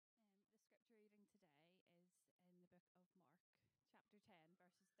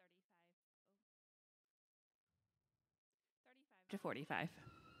chapter 45.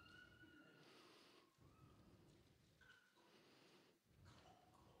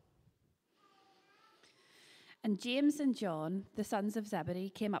 And James and John, the sons of Zebedee,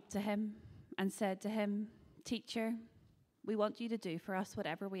 came up to him and said to him, "Teacher, we want you to do for us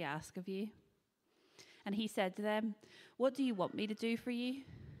whatever we ask of you." And he said to them, "What do you want me to do for you?"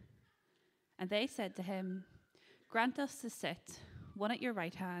 And they said to him, "Grant us to sit, one at your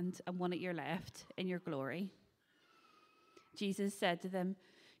right hand and one at your left, in your glory." Jesus said to them,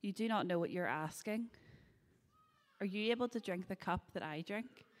 "You do not know what you're asking. Are you able to drink the cup that I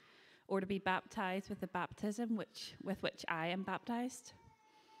drink, or to be baptized with the baptism with which I am baptized?"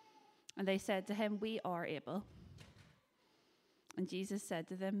 And they said to him, "We are able." And Jesus said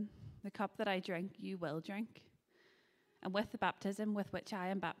to them, "The cup that I drink, you will drink. And with the baptism with which I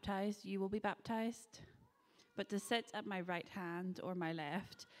am baptized, you will be baptized. But to sit at my right hand or my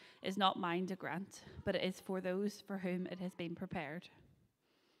left is not mine to grant, but it is for those for whom it has been prepared."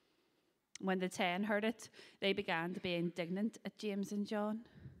 When the 10 heard it, they began to be indignant at James and John.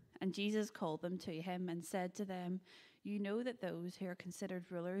 And Jesus called them to him and said to them, "You know that those who are considered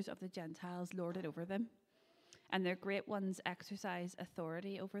rulers of the Gentiles lord it over them, and their great ones exercise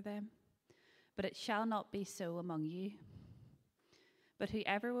authority over them. But it shall not be so among you. But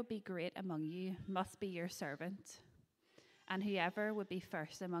whoever would be great among you must be your servant, and whoever would be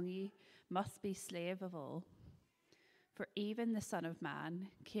first among you must be slave of all. For even the Son of Man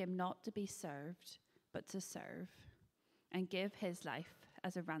came not to be served, but to serve, and give his life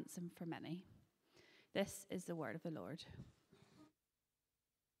as a ransom for many." This is the word of the Lord.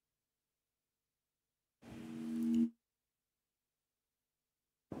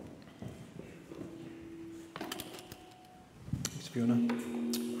 Thanks, Fiona.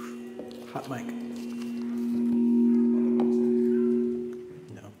 Hot mic.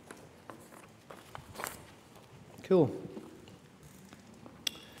 No. Cool.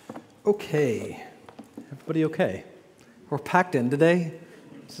 Okay. Everybody okay? We're packed in today.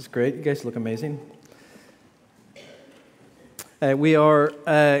 This is great. You guys look amazing. We are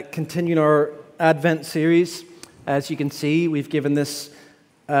continuing our Advent series. As you can see, we've given this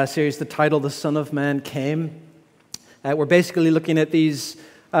series the title, "The Son of Man Came." We're basically looking at these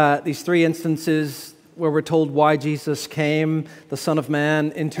three instances where we're told why Jesus came, the Son of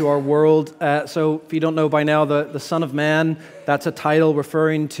Man, into our world. So if you don't know by now, the Son of Man, that's a title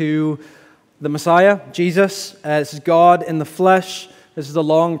referring to the Messiah, Jesus. This is God in the flesh. This is the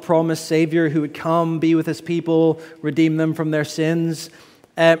long-promised Savior who would come, be with his people, redeem them from their sins.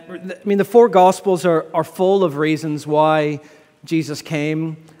 The four Gospels are full of reasons why Jesus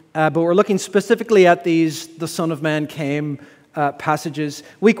came, but we're looking specifically at these "the Son of Man came" passages.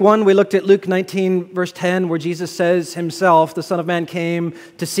 Week 1, we looked at Luke 19, verse 10, where Jesus says himself, "The Son of Man came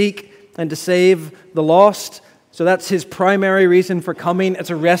to seek and to save the lost." So that's his primary reason for coming. It's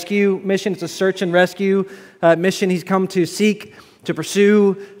a rescue mission. It's a search and rescue mission. He's come to seek, to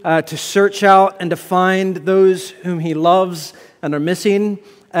pursue, to search out, and to find those whom he loves and are missing.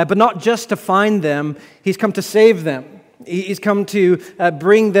 But not just to find them, he's come to save them. He's come to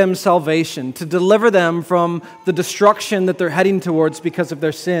bring them salvation, to deliver them from the destruction that they're heading towards because of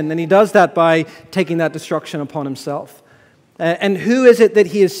their sin. And he does that by taking that destruction upon himself. And who is it that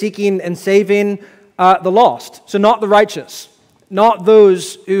he is seeking and saving? The lost. So not the righteous. Not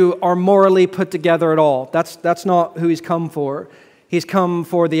those who are morally put together at all. That's not who he's come for. He's come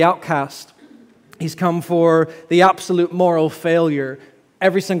for the outcast. He's come for the absolute moral failure.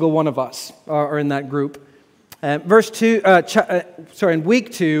 Every single one of us are in that group. In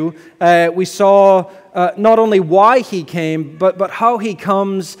week 2, we saw not only why he came, but how he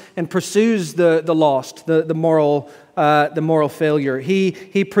comes and pursues the lost, the moral failure.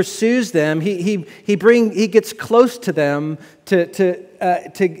 He pursues them. He gets close to them to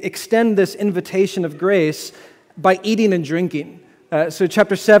extend this invitation of grace by eating and drinking. So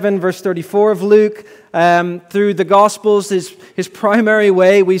chapter 7, verse 34 of Luke, through the Gospels, his primary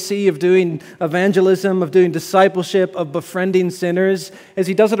way we see of doing evangelism, of doing discipleship, of befriending sinners, is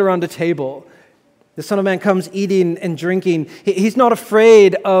he does it around a table. The Son of Man comes eating and drinking. He's not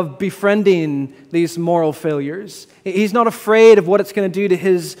afraid of befriending these moral failures. He's not afraid of what it's going to do to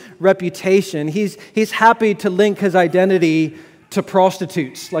his reputation. He's happy to link his identity to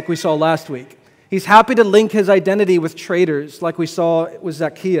prostitutes, like we saw last week. He's happy to link his identity with traitors, like we saw with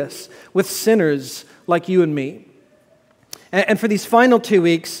Zacchaeus, with sinners like you and me. And for these final 2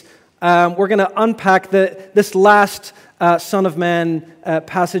 weeks, we're going to unpack this last Son of Man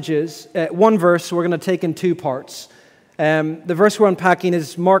passages. One verse we're going to take in 2 parts. The verse we're unpacking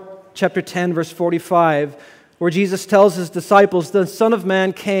is Mark chapter 10, verse 45, where Jesus tells his disciples, "The Son of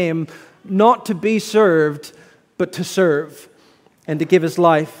Man came not to be served, but to serve." and to give his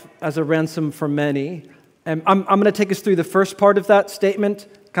life as a ransom for many. And I'm going to take us through the first part of that statement,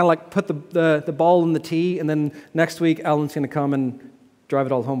 kind of like put the ball in the tee, and then next week Alan's going to come and drive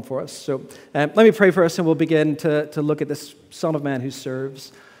it all home for us. So let me pray for us, and we'll begin to look at this Son of Man who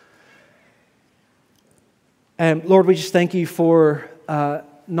serves. Lord, we just thank you for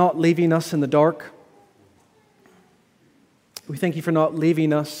not leaving us in the dark. We thank you for not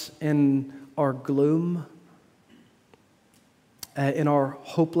leaving us in our gloom, in our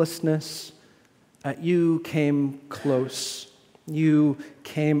hopelessness. You came close. You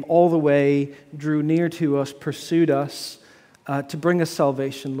came all the way, drew near to us, pursued us to bring us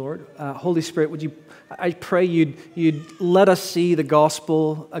salvation, Lord. Holy Spirit, I pray you'd let us see the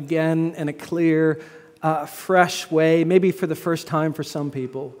gospel again in a clear, fresh way, maybe for the first time for some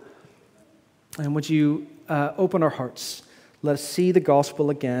people. And would you open our hearts? Let us see the gospel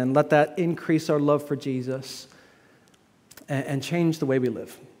again. Let that increase our love for Jesus and change the way we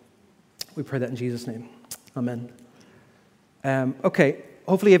live. We pray that in Jesus' name. Amen. Okay,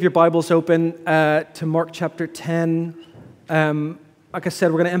 hopefully you have your Bibles open to Mark chapter 10. Like I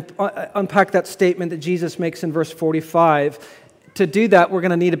said, we're going to unpack that statement that Jesus makes in verse 45. To do that, we're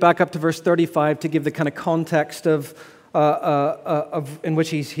going to need to back up to verse 35 to give the kind of context of in which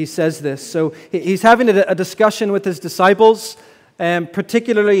he says this. So he's having a discussion with his disciples,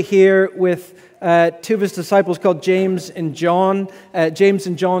 particularly here with two of his disciples called James and John. James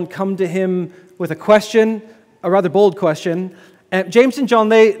and John come to him with a question, a rather bold question. James and John,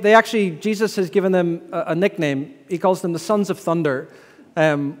 they actually, Jesus has given them a nickname. He calls them the Sons of Thunder,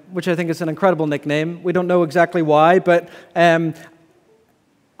 which I think is an incredible nickname. We don't know exactly why, but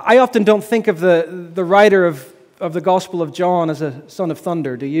I often don't think of the writer of the Gospel of John as a son of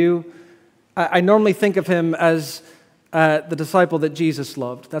thunder. Do you? I normally think of him as the disciple that Jesus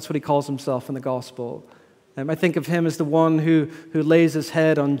loved. That's what he calls himself in the Gospel. I think of him as the one who lays his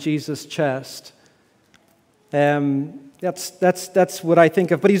head on Jesus' chest. That's what I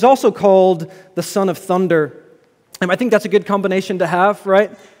think of. But he's also called the Son of Thunder. I think that's a good combination to have,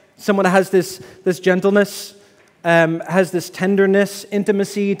 right? Someone who has this gentleness, has this tenderness,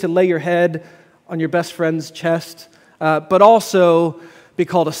 intimacy to lay your head on your best friend's chest, but also be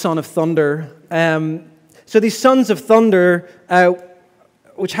called a son of thunder. So these sons of thunder,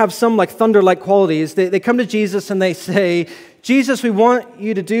 which have some like thunder-like qualities, they come to Jesus and they say, Jesus, we want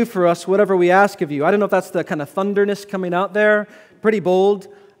you to do for us whatever we ask of you. I don't know if that's the kind of thunderness coming out there, pretty bold.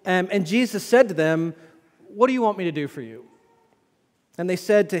 And Jesus said to them, what do you want me to do for you? And they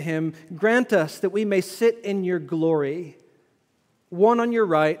said to him, grant us that we may sit in your glory, one on your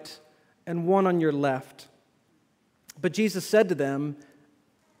right and one on your left. But Jesus said to them,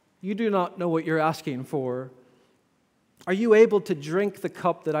 you do not know what you're asking for. Are you able to drink the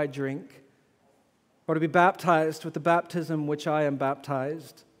cup that I drink, or to be baptized with the baptism which I am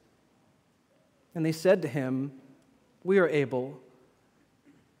baptized? And they said to him, we are able.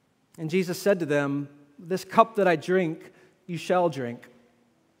 And Jesus said to them, this cup that I drink, you shall drink,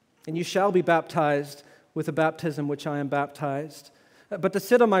 and you shall be baptized with the baptism which I am baptized. But to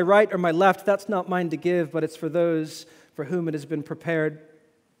sit on my right or my left, that's not mine to give, but it's for those for whom it has been prepared.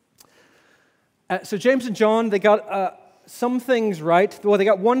 So James and John, they got some things right. Well, they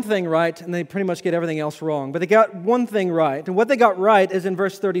got one thing right, and they pretty much get everything else wrong. But they got one thing right. And what they got right is in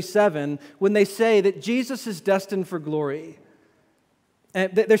verse 37, when they say that Jesus is destined for glory.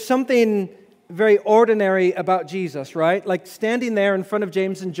 There's something very ordinary about Jesus, right? Like standing there in front of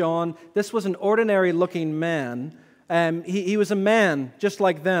James and John, this was an ordinary-looking man. He was a man just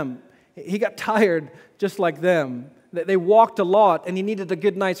like them. He got tired just like them. They walked a lot, and he needed a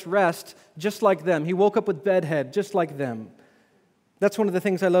good night's rest just like them. He woke up with bedhead just like them. That's one of the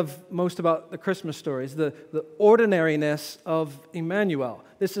things I love most about the Christmas stories, the ordinariness of Emmanuel.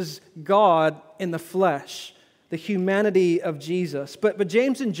 This is God in the flesh, the humanity of Jesus. But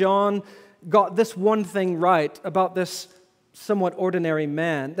James and John got this one thing right about this somewhat ordinary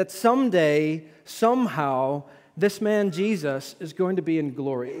man, that someday, somehow, this man Jesus is going to be in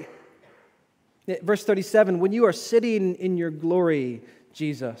glory. Verse 37, when you are sitting in your glory,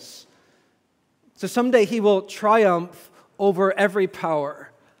 Jesus. So someday he will triumph over every power.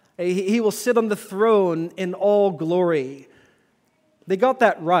 He will sit on the throne in all glory. They got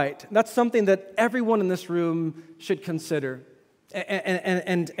that right. That's something that everyone in this room should consider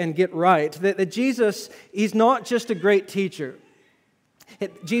and get right. That Jesus, he's not just a great teacher.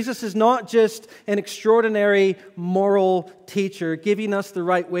 Jesus is not just an extraordinary moral teacher giving us the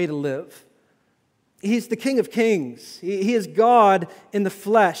right way to live. He's the King of Kings. He is God in the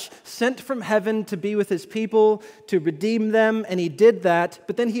flesh, sent from heaven to be with his people, to redeem them, and he did that.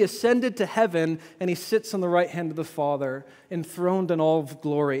 But then he ascended to heaven, and he sits on the right hand of the Father, enthroned in all of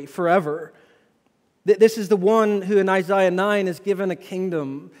glory forever. This is the one who in Isaiah 9 is given a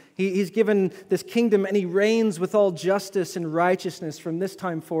kingdom. He's given this kingdom, and he reigns with all justice and righteousness from this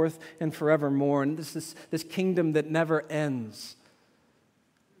time forth and forevermore. And this kingdom that never ends.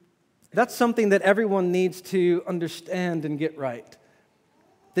 That's something that everyone needs to understand and get right.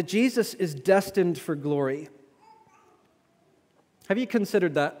 That Jesus is destined for glory. Have you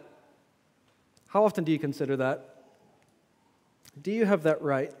considered that? How often do you consider that? Do you have that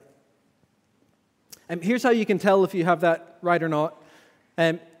right? And here's how you can tell if you have that right or not.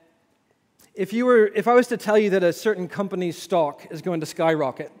 If I was to tell you that a certain company's stock is going to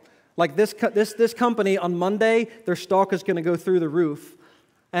skyrocket, like this company on Monday, their stock is going to go through the roof.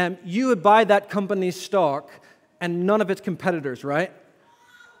 You would buy that company's stock and none of its competitors, right?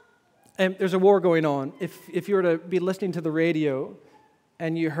 There's a war going on. If you were to be listening to the radio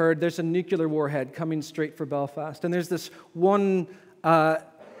and you heard there's a nuclear warhead coming straight for Belfast, and there's this one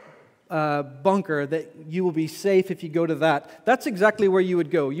bunker that you will be safe if you go to that, that's exactly where you would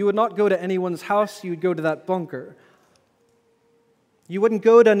go. You would not go to anyone's house, you would go to that bunker. You wouldn't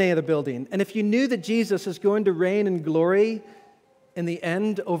go to any other building. And if you knew that Jesus is going to reign in glory in the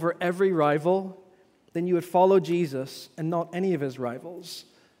end over every rival, then you would follow Jesus and not any of his rivals.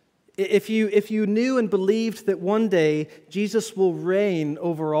 If you knew and believed that one day Jesus will reign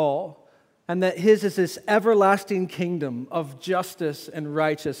over all, and that his is this everlasting kingdom of justice and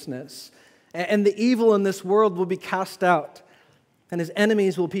righteousness, and the evil in this world will be cast out, and his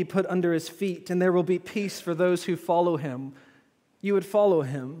enemies will be put under his feet, and there will be peace for those who follow him, you would follow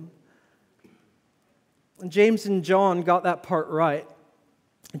him. And James and John got that part right.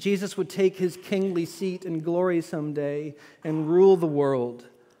 Jesus would take his kingly seat in glory someday and rule the world.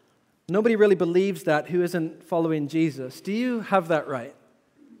 Nobody really believes that who isn't following Jesus. Do you have that right?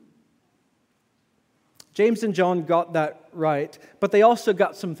 James and John got that right, but they also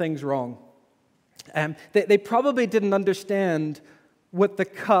got some things wrong. They probably didn't understand what the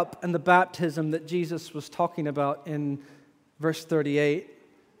cup and the baptism that Jesus was talking about in verse 38.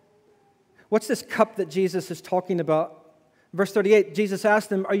 What's this cup that Jesus is talking about? Verse 38, Jesus asked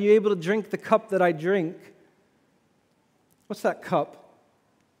them, "Are you able to drink the cup that I drink?" What's that cup?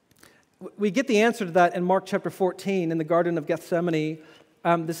 We get the answer to that in Mark chapter 14 in the Garden of Gethsemane.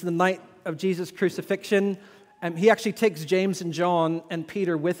 This is the night of Jesus' crucifixion. He actually takes James and John and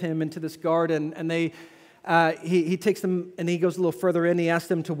Peter with him into this garden, and he takes them and he goes a little further in. He asks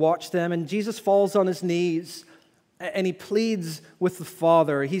them to watch them, and Jesus falls on his knees and he pleads with the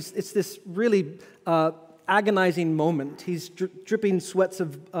Father. It's this really agonizing moment. He's dripping sweats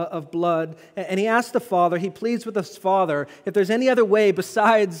of blood, and he asks the Father, he pleads with his Father, if there's any other way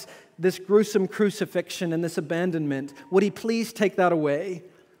besides this gruesome crucifixion and this abandonment, would he please take that away?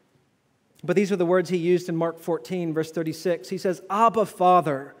 But these are the words he used in Mark 14, verse 36. He says, "Abba,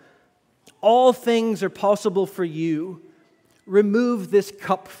 Father, all things are possible for you. Remove this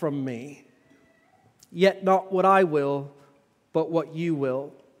cup from me. Yet not what I will, but what you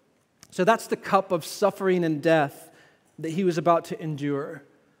will." So that's the cup of suffering and death that he was about to endure.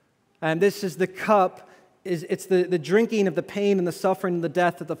 And this is the cup, it's the drinking of the pain and the suffering and the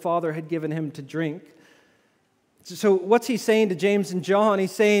death that the Father had given him to drink. So what's he saying to James and John?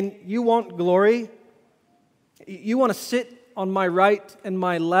 He's saying, you want glory? You want to sit on my right and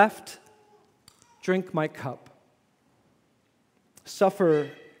my left? Drink my cup. Suffer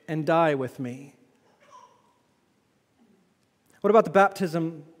and die with me. What about the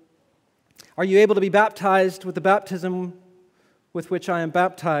baptism? Are you able to be baptized with the baptism with which I am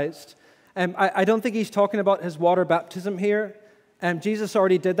baptized? I don't think he's talking about his water baptism here. Jesus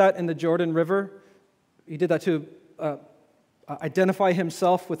already did that in the Jordan River. He did that to identify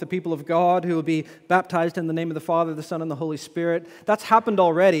himself with the people of God who will be baptized in the name of the Father, the Son, and the Holy Spirit. That's happened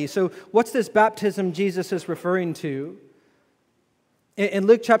already. So what's this baptism Jesus is referring to? In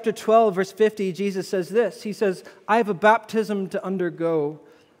Luke chapter 12, verse 50, Jesus says this. He says, "I have a baptism to undergo,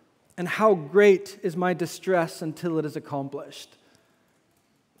 and how great is my distress until it is accomplished."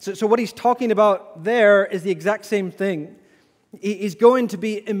 So what he's talking about there is the exact same thing. He's going to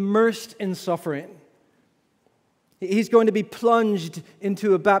be immersed in suffering. He's going to be plunged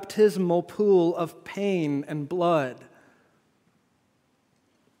into a baptismal pool of pain and blood.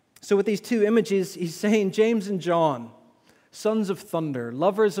 So with these two images, he's saying, James and John, sons of thunder,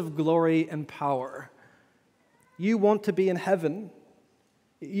 lovers of glory and power, you want to be in heaven.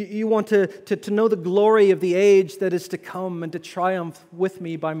 You want to know the glory of the age that is to come and to triumph with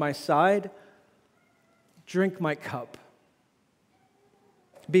me by my side. drink my cup.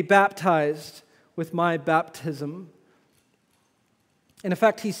 Be baptized with my baptism. In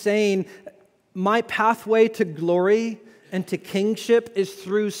effect, he's saying, my pathway to glory and to kingship is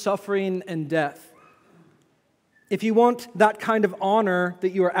through suffering and death. If you want that kind of honor that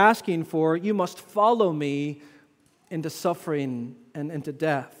you are asking for, you must follow me into suffering and into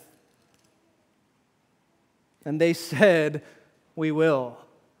death. And they said, we will.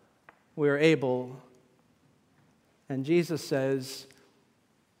 We are able. And Jesus says,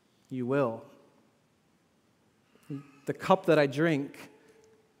 you will. The cup that I drink,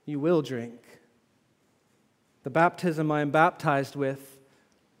 you will drink. The baptism I am baptized with,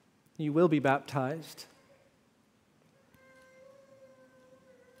 you will be baptized.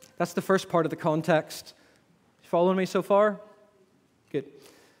 That's the first part of the context. You following me so far? Good.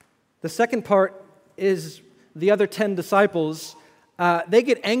 The second part is the other 10 disciples. They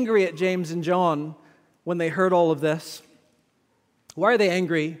get angry at James and John when they heard all of this. Why are they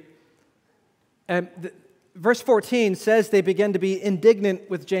angry? Verse 14 says they began to be indignant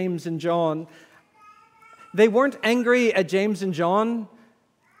with James and John. They weren't angry at James and John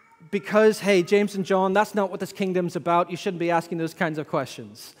because, hey, James and John, that's not what this kingdom's about. You shouldn't be asking those kinds of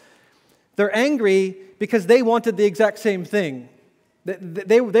questions. They're angry because they wanted the exact same thing.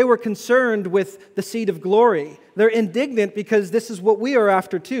 They were concerned with the seat of glory. They're indignant because this is what we are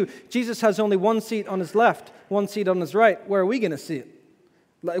after too. Jesus has only one seat on his left, one seat on his right. Where are we going to see it?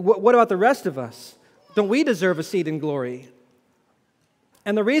 What about the rest of us? Don't we deserve a seat in glory?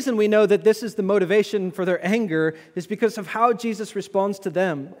 And the reason we know that this is the motivation for their anger is because of how Jesus responds to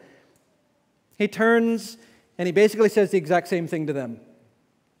them. He turns and he basically says the exact same thing to them.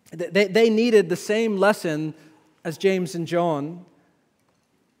 They needed the same lesson as James and John.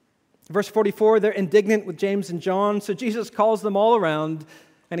 Verse 44, they're indignant with James and John, so Jesus calls them all around,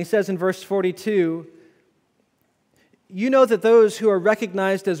 and he says in verse 42, you know that those who are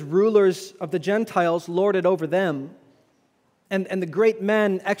recognized as rulers of the Gentiles lord it over them, and the great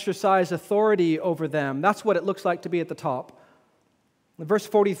men exercise authority over them. That's what it looks like to be at the top. In verse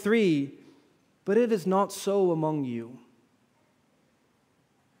 43, but it is not so among you.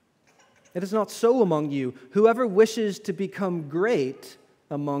 It is not so among you. Whoever wishes to become great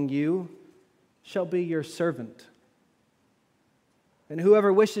among you shall be your servant. And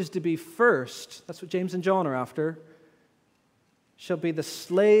whoever wishes to be first, that's what James and John are after, shall be the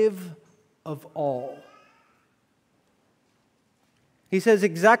slave of all. He says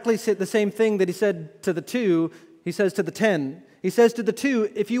exactly the same thing that he said to the 2, he says to the 10. He says to the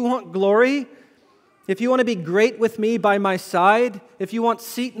 2, if you want glory, if you want to be great with me by my side, if you want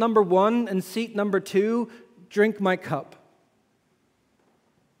seat number 1 and seat number 2, drink my cup.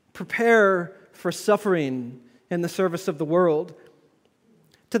 Prepare for suffering in the service of the world.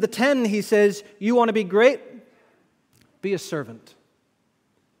 To the 10, he says, you want to be great? Be a servant.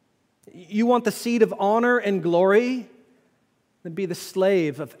 You want the seat of honor and glory? Then be the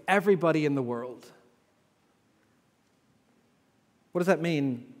slave of everybody in the world. What does that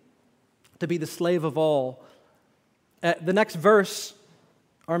mean? To be the slave of all. The next verse,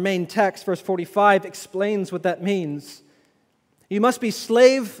 our main text, verse 45, explains what that means. You must be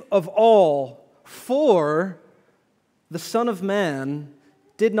slave of all, for the Son of Man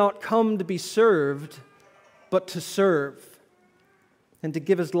did not come to be served, but to serve, and to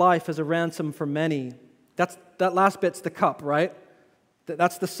give his life as a ransom for many. That last bit's the cup, right?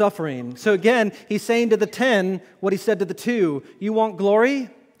 That's the suffering. So again, he's saying to the 10 what he said to the 2. You want glory?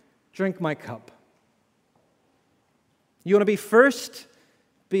 Drink my cup. You want to be first?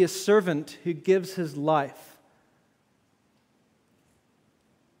 Be a servant who gives his life.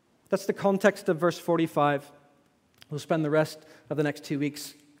 That's the context of verse 45. We'll spend the rest of the next 2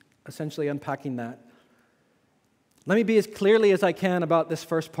 weeks essentially unpacking that. Let me be as clearly as I can about this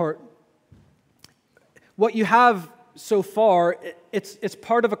first part. What you have so far, it's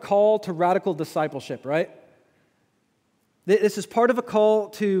part of a call to radical discipleship, right? This is part of a call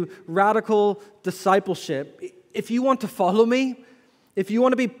to radical discipleship. If you want to follow me, if you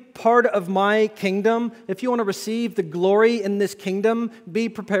want to be part of my kingdom, if you want to receive the glory in this kingdom, be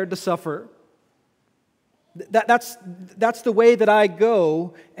prepared to suffer. That's the way that I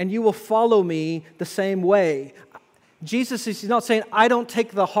go, and you will follow me the same way. Jesus is not saying, I don't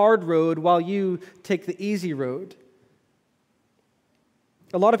take the hard road while you take the easy road.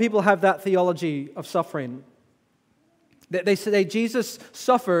 A lot of people have that theology of suffering. They say, Jesus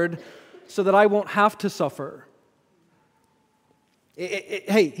suffered so that I won't have to suffer.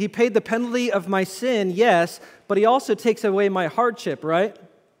 Hey, he paid the penalty of my sin, yes, but he also takes away my hardship, right?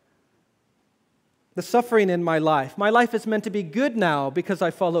 The suffering in my life. My life is meant to be good now because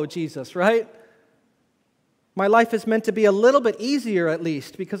I follow Jesus, right? My life is meant to be a little bit easier, at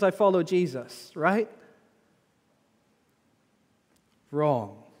least, because I follow Jesus, right?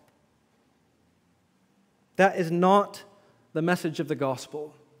 Wrong. That is not the message of the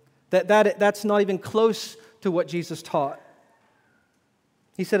gospel. That's not even close to what Jesus taught.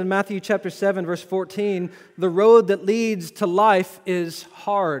 He said in Matthew chapter 7, verse 14, "The road that leads to life is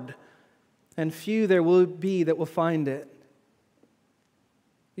hard, and few there will be that will find it."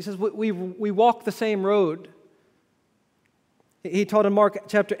 He says we walk the same road. He taught in Mark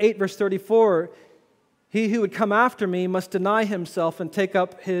chapter 8, verse 34, "He who would come after me must deny himself and take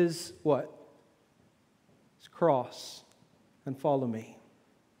up his," what? "His cross and follow me."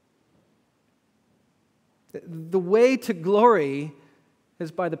 The way to glory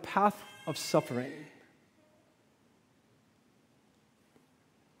is by the path of suffering.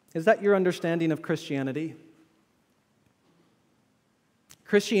 Is that your understanding of Christianity?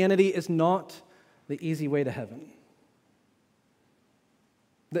 Christianity is not the easy way to heaven.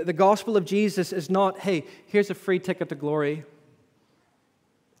 The gospel of Jesus is not, "Hey, here's a free ticket to glory."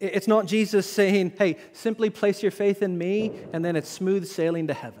 It's not Jesus saying, "Hey, simply place your faith in me and then it's smooth sailing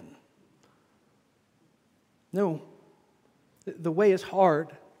to heaven." No. The way is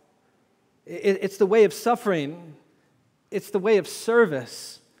hard. It's the way of suffering. It's the way of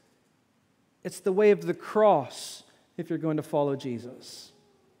service. It's the way of the cross if you're going to follow Jesus.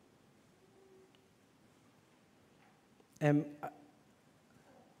 And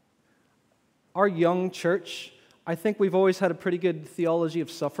our young church, I think we've always had a pretty good theology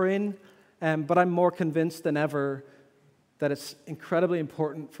of suffering, but I'm more convinced than ever that it's incredibly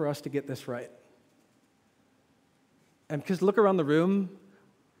important for us to get this right. Because look around the room,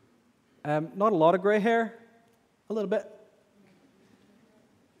 not a lot of gray hair, a little bit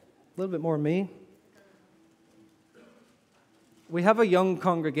more me. We have a young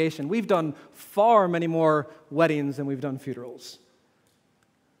congregation. We've done far many more weddings than we've done funerals.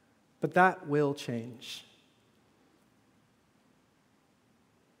 But that will change.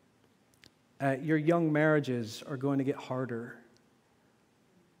 Your young marriages are going to get harder.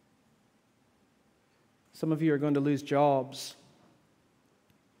 Some of you are going to lose jobs.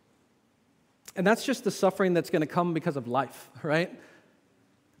 And that's just the suffering that's going to come because of life, right?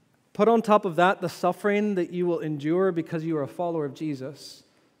 Put on top of that the suffering that you will endure because you are a follower of Jesus.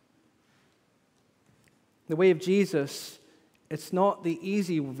 The way of Jesus, it's not the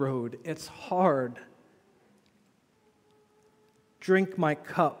easy road, it's hard. Drink my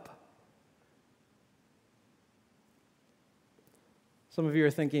cup. Some of you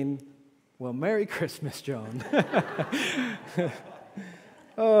are thinking, well, Merry Christmas, John.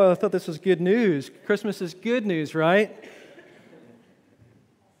 Oh, I thought this was good news. Christmas is good news, right?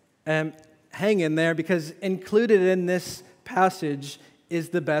 Hang in there, because included in this passage is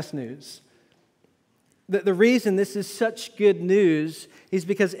the best news. The reason this is such good news is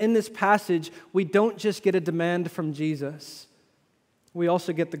because in this passage, we don't just get a demand from Jesus. We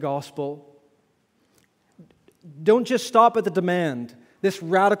also get the gospel. Don't just stop at the demand. This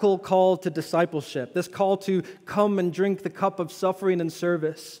radical call to discipleship, this call to come and drink the cup of suffering and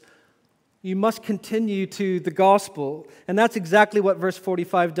service. You must continue to the gospel. And that's exactly what verse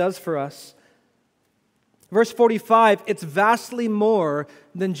 45 does for us. Verse 45, it's vastly more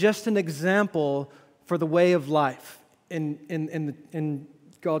than just an example for the way of life in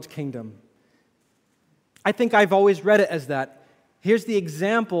God's kingdom. I think I've always read it as that. Here's the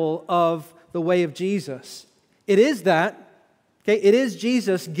example of the way of Jesus. It is that. Okay, it is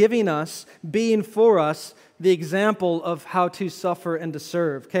Jesus giving us, being for us, the example of how to suffer and to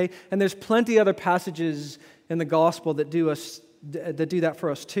serve. Okay, and there's plenty other passages in the gospel that do that for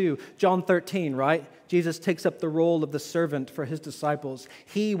us too. John 13, right? Jesus takes up the role of the servant for his disciples.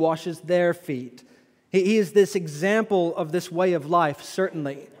 He washes their feet. He is this example of this way of life,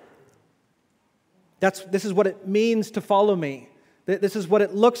 certainly. This is what it means to follow me. This is what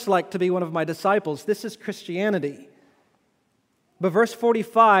it looks like to be one of my disciples. This is Christianity. But verse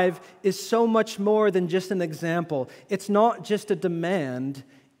 45 is so much more than just an example. It's not just a demand,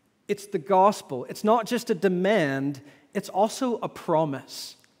 it's the gospel. It's not just a demand, it's also a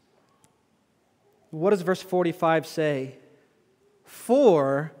promise. What does verse 45 say?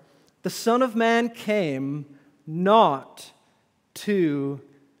 For the Son of Man came not to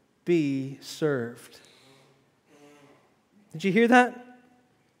be served. Did you hear that?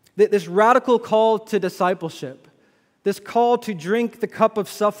 This radical call to discipleship. This call to drink the cup of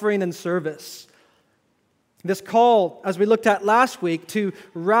suffering and service. This call, as we looked at last week, to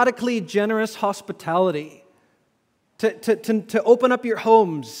radically generous hospitality. To open up your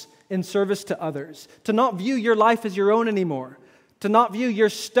homes in service to others. To not view your life as your own anymore. To not view your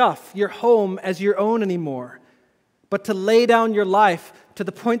stuff, your home, as your own anymore. but to lay down your life to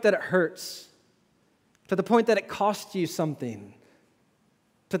the point that it hurts, to the point that it costs you something,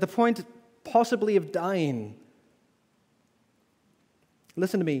 to the point possibly of dying.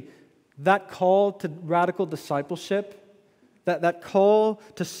 Listen to me. That call to radical discipleship, that call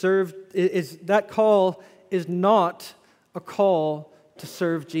to serve, that call is not a call to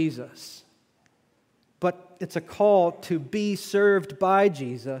serve Jesus, but it's a call to be served by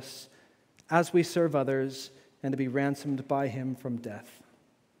Jesus as we serve others and to be ransomed by Him from death.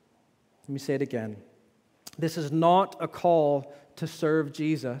 Let me say it again. This is not a call to serve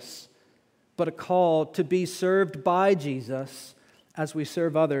Jesus, but a call to be served by Jesus as we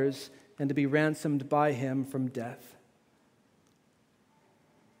serve others and to be ransomed by Him from death.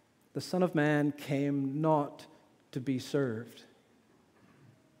 The Son of Man came not to be served.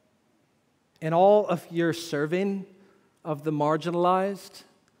 In all of your serving of the marginalized,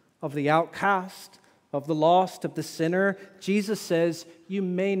 of the outcast, of the lost, of the sinner, Jesus says, you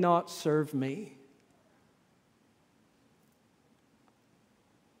may not serve me.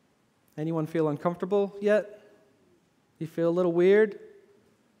 Anyone feel uncomfortable yet? You feel a little weird?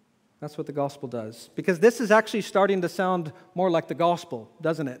 That's what the gospel does. Because this is actually starting to sound more like the gospel,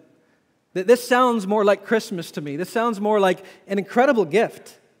 doesn't it? This sounds more like Christmas to me. This sounds more like an incredible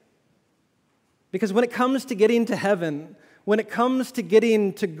gift. Because when it comes to getting to heaven, when it comes to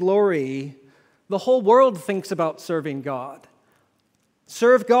getting to glory, the whole world thinks about serving God.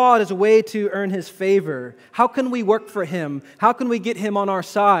 Serve God as a way to earn His favor. How can we work for Him? How can we get Him on our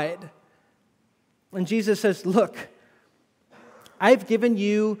side? And Jesus says, look, I've given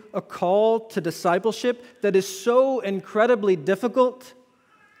you a call to discipleship that is so incredibly difficult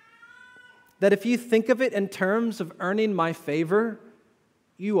that if you think of it in terms of earning my favor,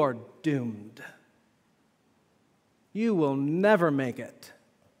 you are doomed. You will never make it.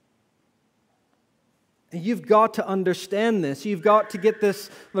 And you've got to understand this. You've got to get this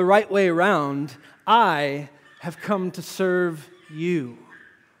the right way around. I have come to serve you.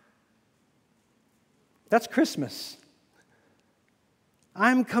 That's Christmas.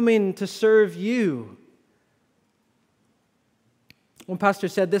 I'm coming to serve you. One pastor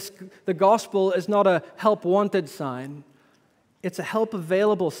said the gospel is not a help wanted sign. It's a help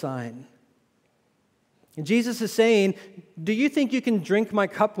available sign. And Jesus is saying, do you think you can drink my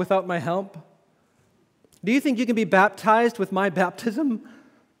cup without my help? Do you think you can be baptized with my baptism?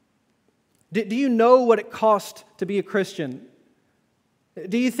 Do you know what it costs to be a Christian?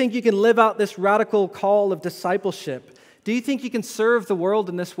 Do you think you can live out this radical call of discipleship? Do you think you can serve the world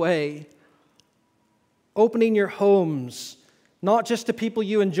in this way? Opening your homes, not just to people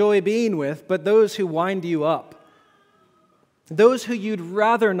you enjoy being with, but those who wind you up. Those who you'd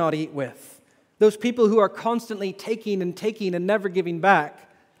rather not eat with. Those people who are constantly taking and never giving back.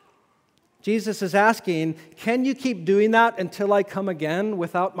 Jesus is asking, can you keep doing that until I come again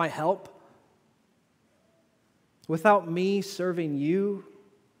without my help? Without me serving you?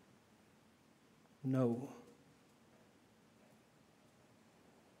 No.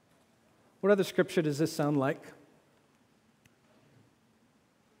 What other scripture does this sound like?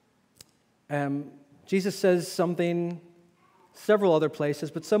 Jesus says something, several other places,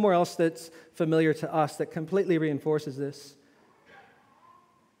 but somewhere else that's familiar to us that completely reinforces this.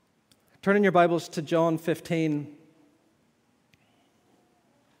 Turn in your Bibles to John 15.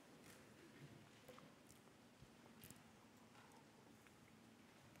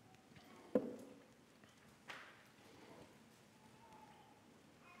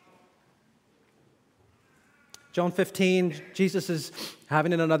 John 15, Jesus is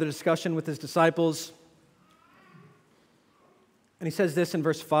having another discussion with his disciples. And he says this in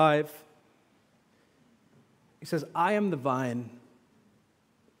verse 5. He says, I am the vine.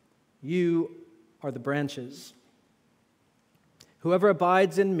 You are the branches. Whoever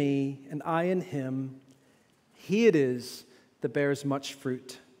abides in me and I in him, he it is that bears much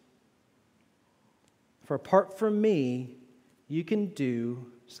fruit. For apart from me, you can do,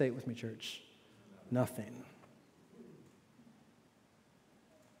 say it with me, church, nothing.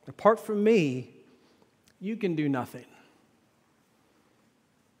 Apart from me, you can do nothing.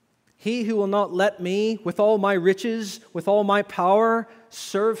 He who will not let me, with all my riches, with all my power,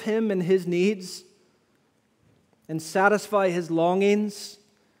 serve him in his needs and satisfy his longings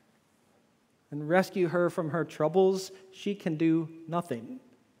and rescue her from her troubles, she can do nothing.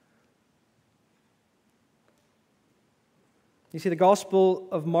 You see, the Gospel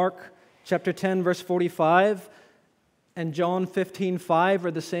of Mark chapter 10, verse 45, and John 15:5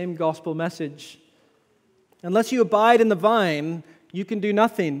 are the same gospel message. Unless you abide in the vine, you can do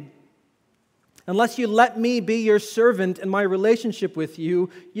nothing. Unless you let me be your servant in my relationship with you,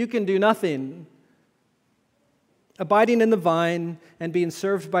 you can do nothing. Abiding in the vine and being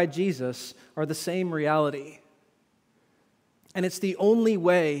served by Jesus are the same reality. And it's the only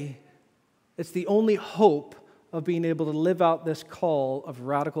way, it's the only hope of being able to live out this call of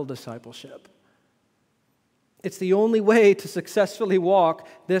radical discipleship. It's the only way to successfully walk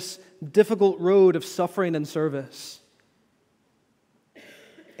this difficult road of suffering and service.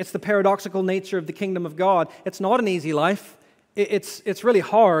 It's the paradoxical nature of the kingdom of God. It's not an easy life. It's really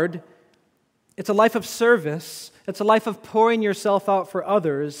hard. It's a life of service. It's a life of pouring yourself out for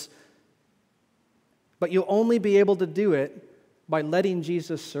others. But you'll only be able to do it by letting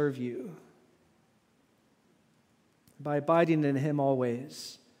Jesus serve you, by abiding in Him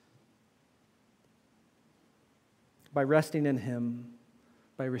always, by resting in Him,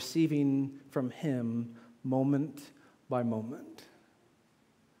 by receiving from Him moment by moment.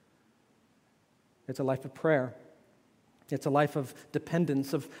 It's a life of prayer. It's a life of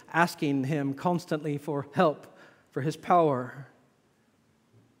dependence, of asking Him constantly for help, for His power.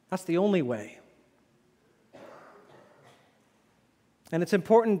 That's the only way. And it's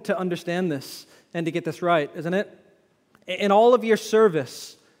important to understand this and to get this right, isn't it? In all of your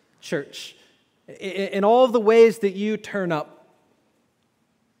service, church, in all of the ways that you turn up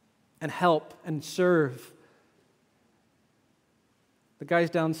and help and serve, the guys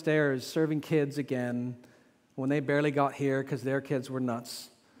downstairs serving kids again when they barely got here because their kids were nuts.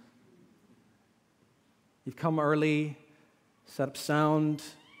 You've come early, set up sound,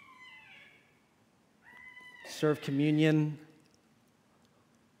 serve communion.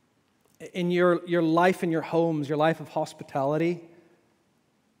 In your life in your homes, your life of hospitality,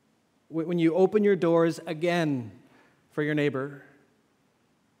 when you open your doors again for your neighbor,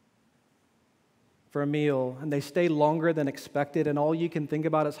 for a meal, and they stay longer than expected, and all you can think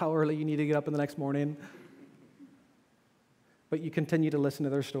about is how early you need to get up in the next morning, but you continue to listen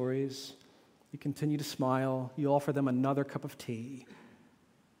to their stories, you continue to smile, you offer them another cup of tea.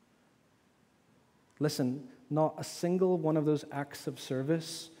 Listen, not a single one of those acts of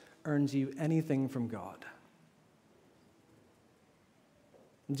service earns you anything from God.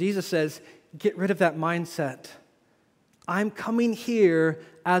 Jesus says, get rid of that mindset. I'm coming here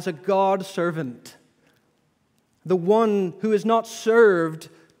as a God servant, the one who is not served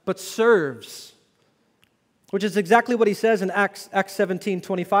but serves, which is exactly what he says in Acts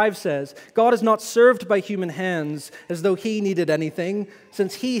 17:25 says. God is not served by human hands as though he needed anything,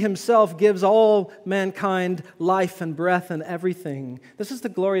 since he himself gives all mankind life and breath and everything. This is the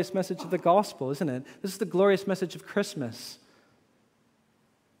glorious message of the gospel, isn't it? This is the glorious message of Christmas.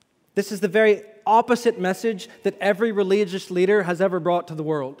 This is the very opposite message that every religious leader has ever brought to the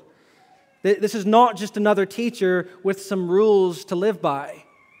world. This is not just another teacher with some rules to live by,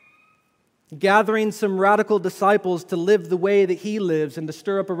 gathering some radical disciples to live the way that he lives and to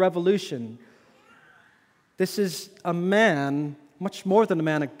stir up a revolution. This is a man, much more than a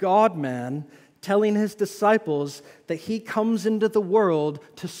man, a God-man, telling his disciples that he comes into the world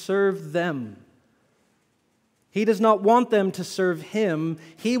to serve them. He does not want them to serve him.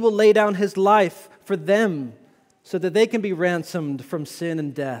 He will lay down his life for them so that they can be ransomed from sin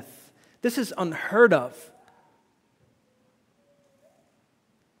and death. This is unheard of.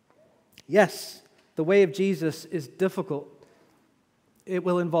 Yes, the way of Jesus is difficult. It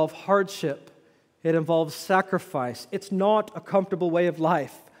will involve hardship. It involves sacrifice. It's not a comfortable way of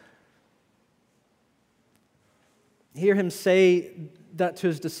life. Hear him say that to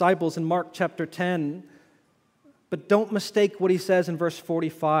his disciples in Mark chapter 10. But don't mistake what he says in verse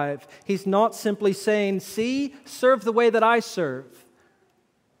 45. He's not simply saying, see, serve the way that I serve.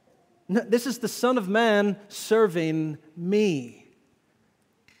 No, this is the Son of Man serving me,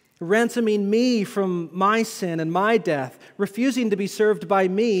 ransoming me from my sin and my death, refusing to be served by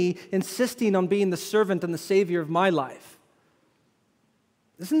me, insisting on being the servant and the Savior of my life.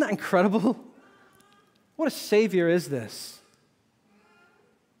 Isn't that incredible? What a Savior is this?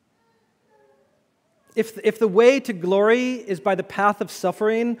 If the way to glory is by the path of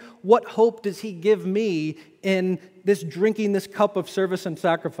suffering, what hope does he give me in this drinking this cup of service and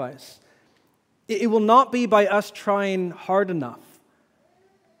sacrifice? It will not be by us trying hard enough.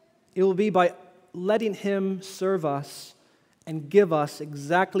 It will be by letting him serve us and give us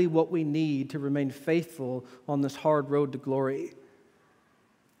exactly what we need to remain faithful on this hard road to glory.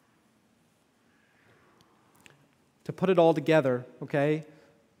 To put it all together, okay?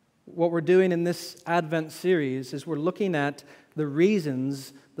 What we're doing in this Advent series is we're looking at the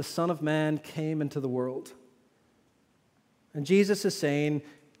reasons the Son of Man came into the world. And Jesus is saying,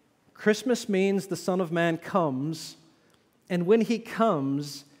 Christmas means the Son of Man comes, and when he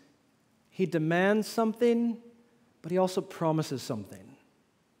comes, he demands something, but he also promises something.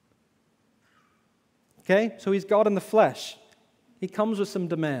 Okay? So he's God in the flesh. He comes with some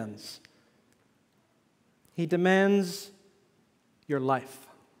demands. He demands your life.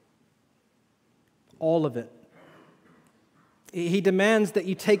 All of it. He demands that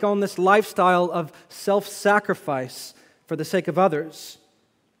you take on this lifestyle of self-sacrifice for the sake of others.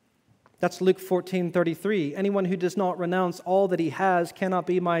 That's Luke 14:33. Anyone who does not renounce all that he has cannot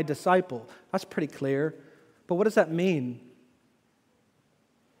be my disciple. That's pretty clear. But what does that mean?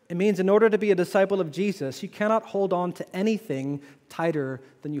 It means in order to be a disciple of Jesus, you cannot hold on to anything tighter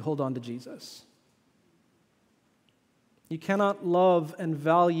than you hold on to Jesus. You cannot love and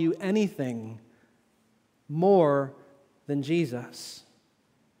value anything more than Jesus.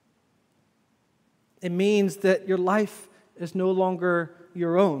 It means that your life is no longer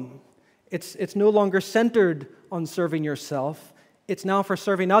your own. It's no longer centered on serving yourself. It's now for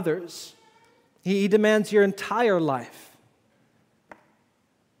serving others. He demands your entire life.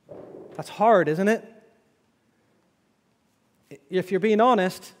 That's hard, isn't it? If you're being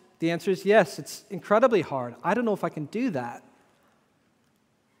honest, the answer is yes, it's incredibly hard. I don't know if I can do that.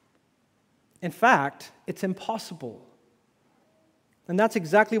 In fact, it's impossible. And that's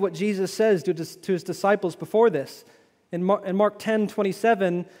exactly what Jesus says to his disciples before this. In Mark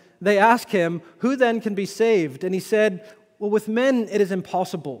 10:27, they ask him, "Who then can be saved?" And he said, "Well, with men it is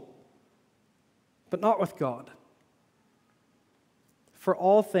impossible, but not with God. For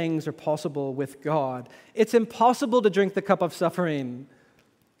all things are possible with God." It's impossible to drink the cup of suffering.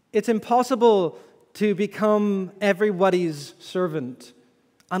 It's impossible to become everybody's servant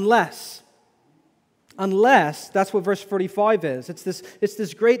unless, that's what verse 45 is. It's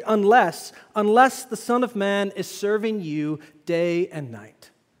this great unless the Son of Man is serving you day and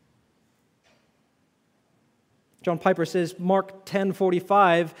night. John Piper says Mark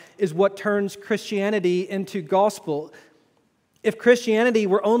 10:45 is what turns Christianity into gospel. If Christianity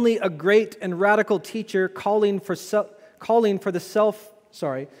were only a great and radical teacher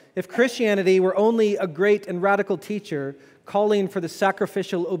if Christianity were only a great and radical teacher calling for the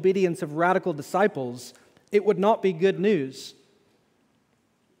sacrificial obedience of radical disciples, it would not be good news.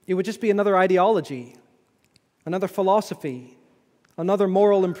 It would just be another ideology, another philosophy, another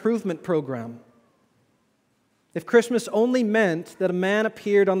moral improvement program. If Christmas only meant that a man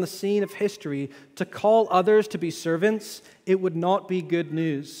appeared on the scene of history to call others to be servants, it would not be good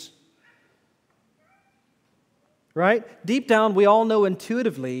news. Right? Deep down, we all know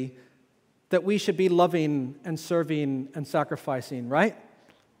intuitively that we should be loving and serving and sacrificing, right?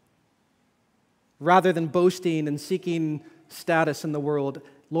 Rather than boasting and seeking status in the world,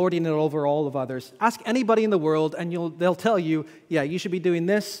 lording it over all of others. Ask anybody in the world and they'll tell you, yeah, you should be doing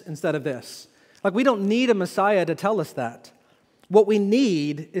this instead of this. Like, we don't need a Messiah to tell us that. What we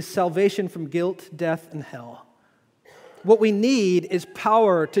need is salvation from guilt, death, and hell. What we need is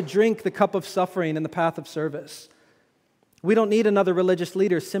power to drink the cup of suffering in the path of service. We don't need another religious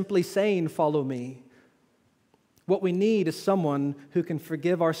leader simply saying, "Follow me." What we need is someone who can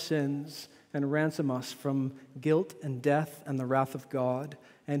forgive our sins and ransom us from guilt and death and the wrath of God,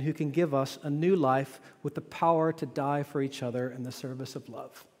 and who can give us a new life with the power to die for each other in the service of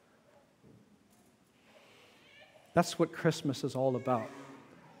love. That's what Christmas is all about.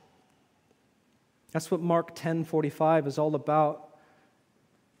 That's what Mark 10:45 is all about.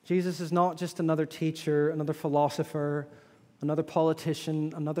 Jesus is not just another teacher, another philosopher, another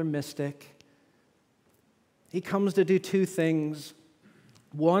politician, another mystic. He comes to do two things.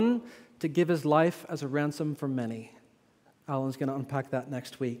 One, to give his life as a ransom for many. Alan's going to unpack that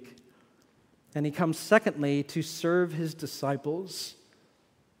next week. And he comes, secondly, to serve his disciples.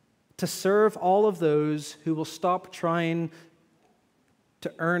 To serve all of those who will stop trying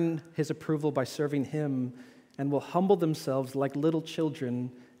to earn his approval by serving him and will humble themselves like little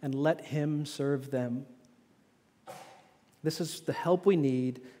children and let him serve them. This is the help we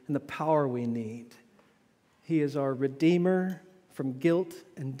need and the power we need. He is our Redeemer from guilt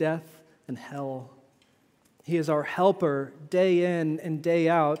and death and hell. He is our helper day in and day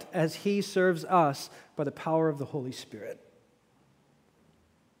out as he serves us by the power of the Holy Spirit.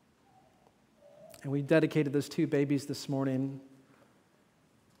 And we dedicated those two babies this morning.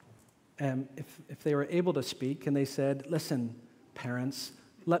 And if they were able to speak and they said, "Listen, parents,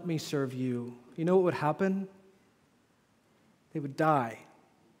 let me serve you," you know what would happen? They would die.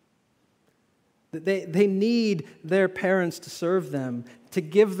 They need their parents to serve them, to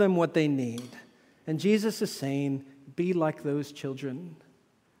give them what they need. And Jesus is saying, be like those children.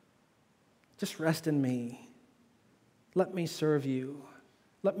 Just rest in me. Let me serve you.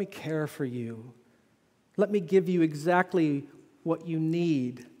 Let me care for you. Let me give you exactly what you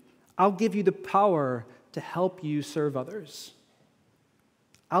need. I'll give you the power to help you serve others.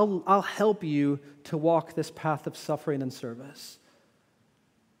 I'll help you to walk this path of suffering and service.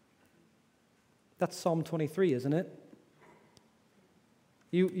 That's Psalm 23, isn't it?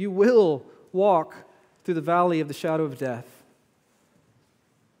 You will walk through the valley of the shadow of death,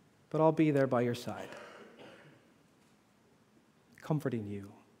 but I'll be there by your side, comforting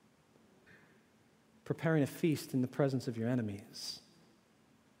you, preparing a feast in the presence of your enemies,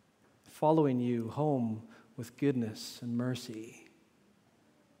 following you home with goodness and mercy.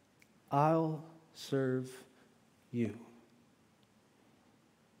 I'll serve you.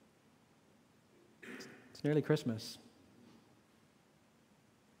 It's nearly Christmas.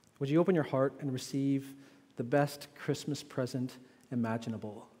 Would you open your heart and receive the best Christmas present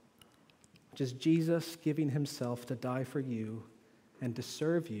imaginable, which is Jesus giving himself to die for you and to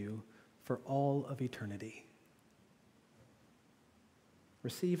serve you for all of eternity?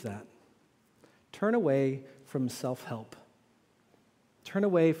 Receive that. Turn away from self-help. Turn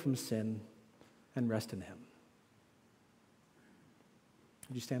away from sin and rest in him.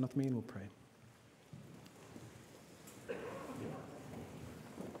 Would you stand with me and we'll pray?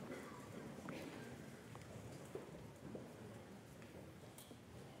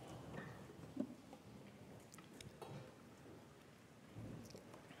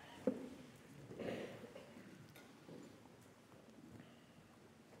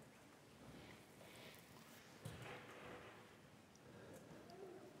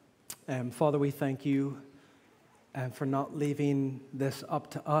 Father, we thank you for not leaving this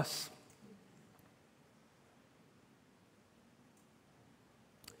up to us.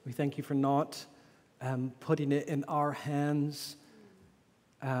 We thank you for not putting it in our hands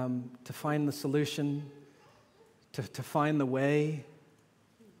to find the solution, to find the way,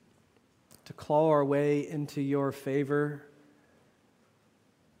 to claw our way into your favor.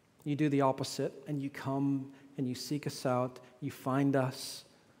 You do the opposite, and you come and you seek us out, you find us,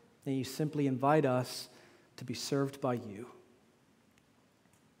 and you simply invite us to be served by you.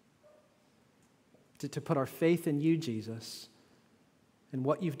 To put our faith in you, Jesus, and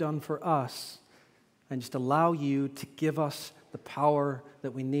what you've done for us, and just allow you to give us the power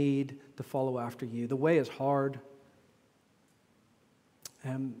that we need to follow after you. The way is hard.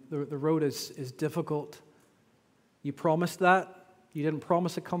 The road is difficult. You promised that. You didn't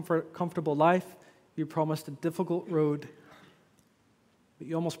promise a comfortable life. You promised a difficult road. But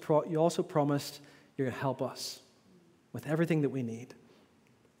you also promised you're going to help us with everything that we need.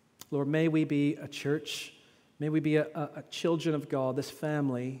 Lord, may we be a church, may we be a children of God, this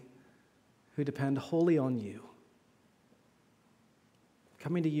family who depend wholly on you.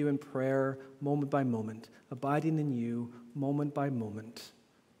 Coming to you in prayer moment by moment, abiding in you moment by moment.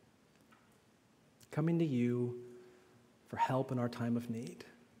 Coming to you for help in our time of need.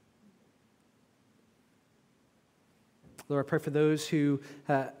 Lord, I pray for those who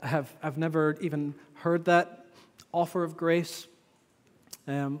have never even heard that offer of grace.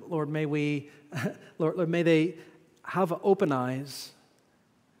 Lord, may they have open eyes,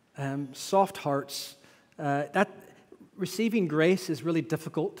 soft hearts. That receiving grace is really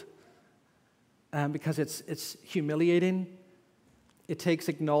difficult because it's humiliating. It takes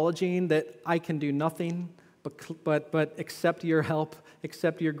acknowledging that I can do nothing but accept your help,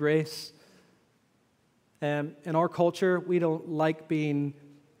 accept your grace. In our culture, we don't like being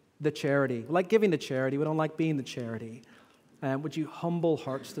the charity. We like giving to charity. We don't like being the charity. Would you humble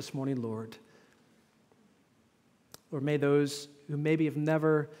hearts this morning, Lord? Or may those who maybe have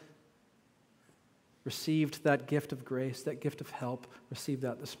never received that gift of grace, that gift of help, receive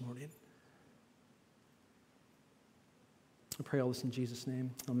that this morning. I pray all this in Jesus'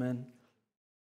 name. Amen.